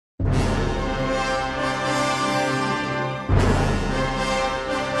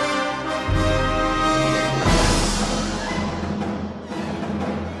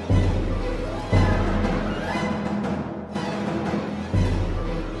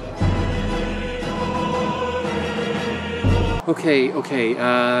Okay,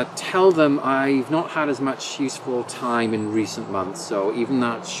 tell them I've not had as much useful time in recent months, so even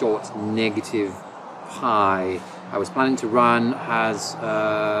that short negative high I was planning to run has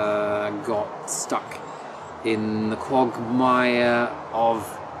got stuck in the quagmire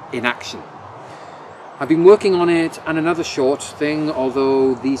of inaction. I've been working on it and another short thing,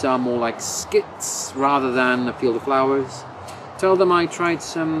 although these are more like skits rather than a field of flowers. Tell them I tried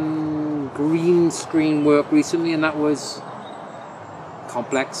some green screen work recently and that was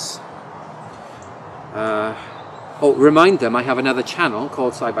complex. Remind them I have another channel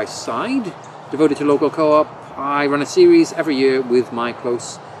called Side by Side, devoted to local co-op. I run a series every year with my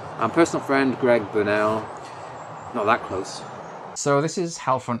close and personal friend Greg Burnell. Not that close. So this is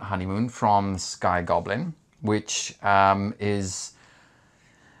Hellfront Honeymoon from Sky Goblin, which is,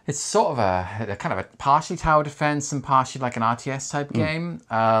 it's sort of a kind of a partially tower defense and partially like an RTS type game.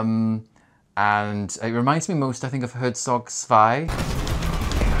 And it reminds me most, I think, of Herzog 2.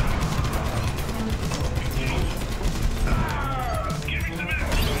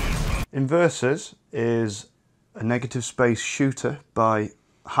 Inversus is a negative space shooter by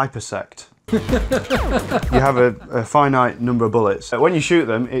Hypersect. You have a finite number of bullets. When you shoot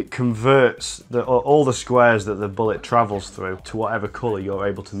them, it converts all the squares that the bullet travels through to whatever colour you're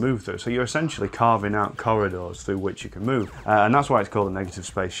able to move through. So you're essentially carving out corridors through which you can move. And that's why it's called a negative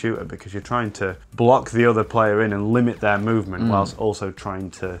space shooter, because you're trying to block the other player in and limit their movement whilst also trying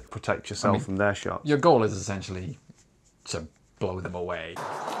to protect yourself from their shots. Your goal is essentially to blow them away.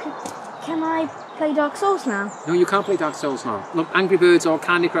 Can I play Dark Souls now? No, you can't play Dark Souls now. Look, Angry Birds or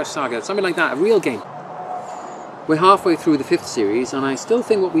Candy Crush Saga, something like that, a real game. We're halfway through the 5th series and I still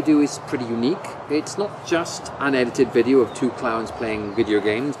think what we do is pretty unique. It's not just an edited video of two clowns playing video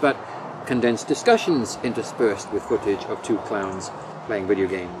games, but condensed discussions interspersed with footage of two clowns playing video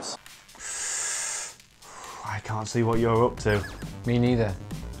games. I can't see what you're up to. Me neither.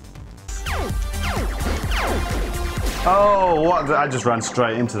 Oh, what? I just ran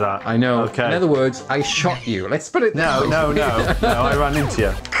straight into that. I know. Okay. In other words, I shot you. Let's put it No, no, no. No, I ran into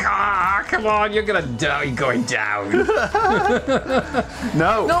you. Ah, come on, you're gonna die going down.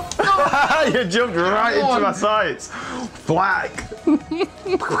 No. No, no. You jumped right into my sights. Thwack.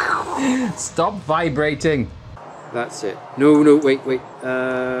 Stop vibrating. That's it. No, wait.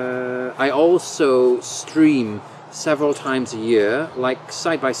 I also stream several times a year, like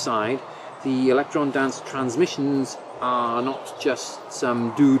Side by Side. The Electron dance transmissions are not just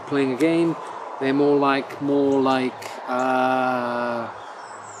some dude playing a game. They're more like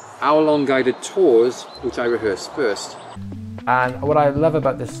hour-long guided tours, which I rehearse first. And what I love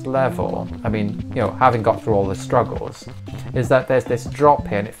about this level, I mean, you know, having got through all the struggles, is that there's this drop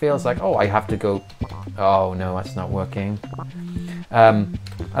here and it feels like, oh, I have to go, oh no, that's not working. And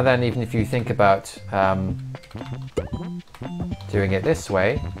then even if you think about doing it this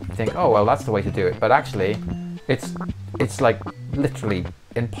way, you think, oh, well, that's the way to do it. But actually, it's like literally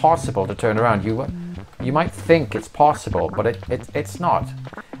impossible to turn around. You might think it's possible, but it's not.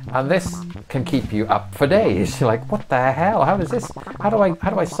 And this can keep you up for days. You're like, what the hell? How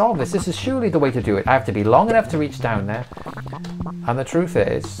do I solve this? This is surely the way to do it. I have to be long enough to reach down there. And the truth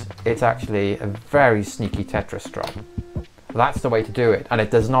is, it's actually a very sneaky Tetris drop. That's the way to do it, and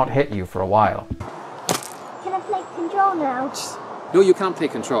it does not hit you for a while. Can I play Control now? No, you can't play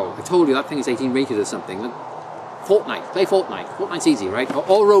Control. I told you that thing is 18 rated or something. Fortnite. Play Fortnite. Fortnite's easy, right?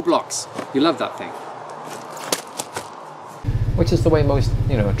 Or Roblox. You love that thing. Which is the way most,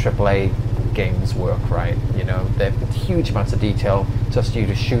 you know, AAA games work, right? You know, they're huge amounts of detail just for you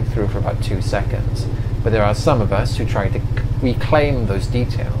to shoot through for about 2 seconds. But there are some of us who try to reclaim those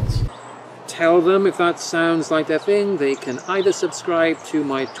details. Tell them if that sounds like their thing, they can either subscribe to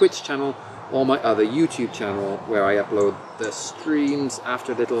my Twitch channel or my other YouTube channel where I upload the streams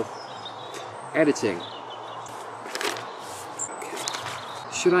after a little editing.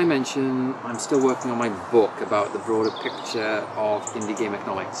 Should I mention I'm still working on my book about the broader picture of indie game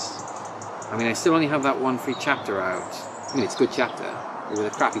economics. I mean, I still only have that one free chapter out. I mean, it's a good chapter with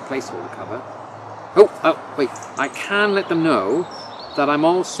a crappy placeholder cover. Oh, wait, I can let them know that I'm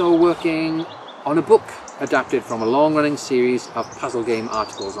also working on a book adapted from a long-running series of puzzle game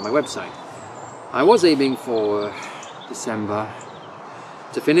articles on my website. I was aiming for December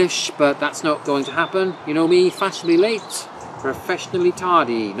to finish, but that's not going to happen. You know me, fashionably late, professionally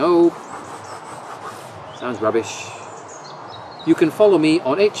tardy. No, sounds rubbish. You can follow me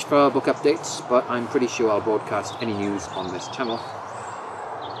on H for book updates, but I'm pretty sure I'll broadcast any news on this channel.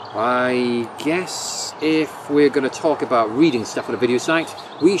 I guess if we're going to talk about reading stuff on a video site,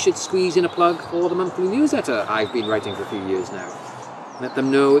 we should squeeze in a plug for the monthly newsletter I've been writing for a few years now. Let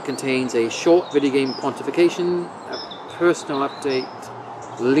them know it contains a short video game pontification, a personal update,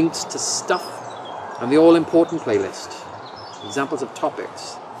 links to stuff, and the all-important playlist. Examples of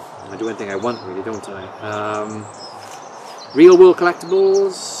topics. I do anything I want, really, don't I? Real-world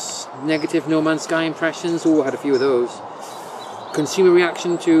collectibles, negative No Man's Sky impressions. Oh, I had a few of those. Consumer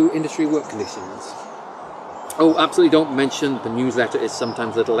reaction to industry work conditions. Oh, absolutely don't mention the newsletter is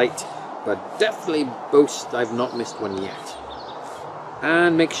sometimes a little late, but definitely boast I've not missed one yet.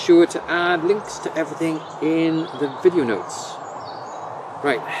 And make sure to add links to everything in the video notes.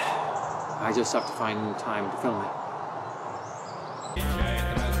 Right, I just have to find time to film it.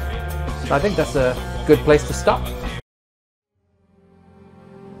 So I think that's a good place to stop.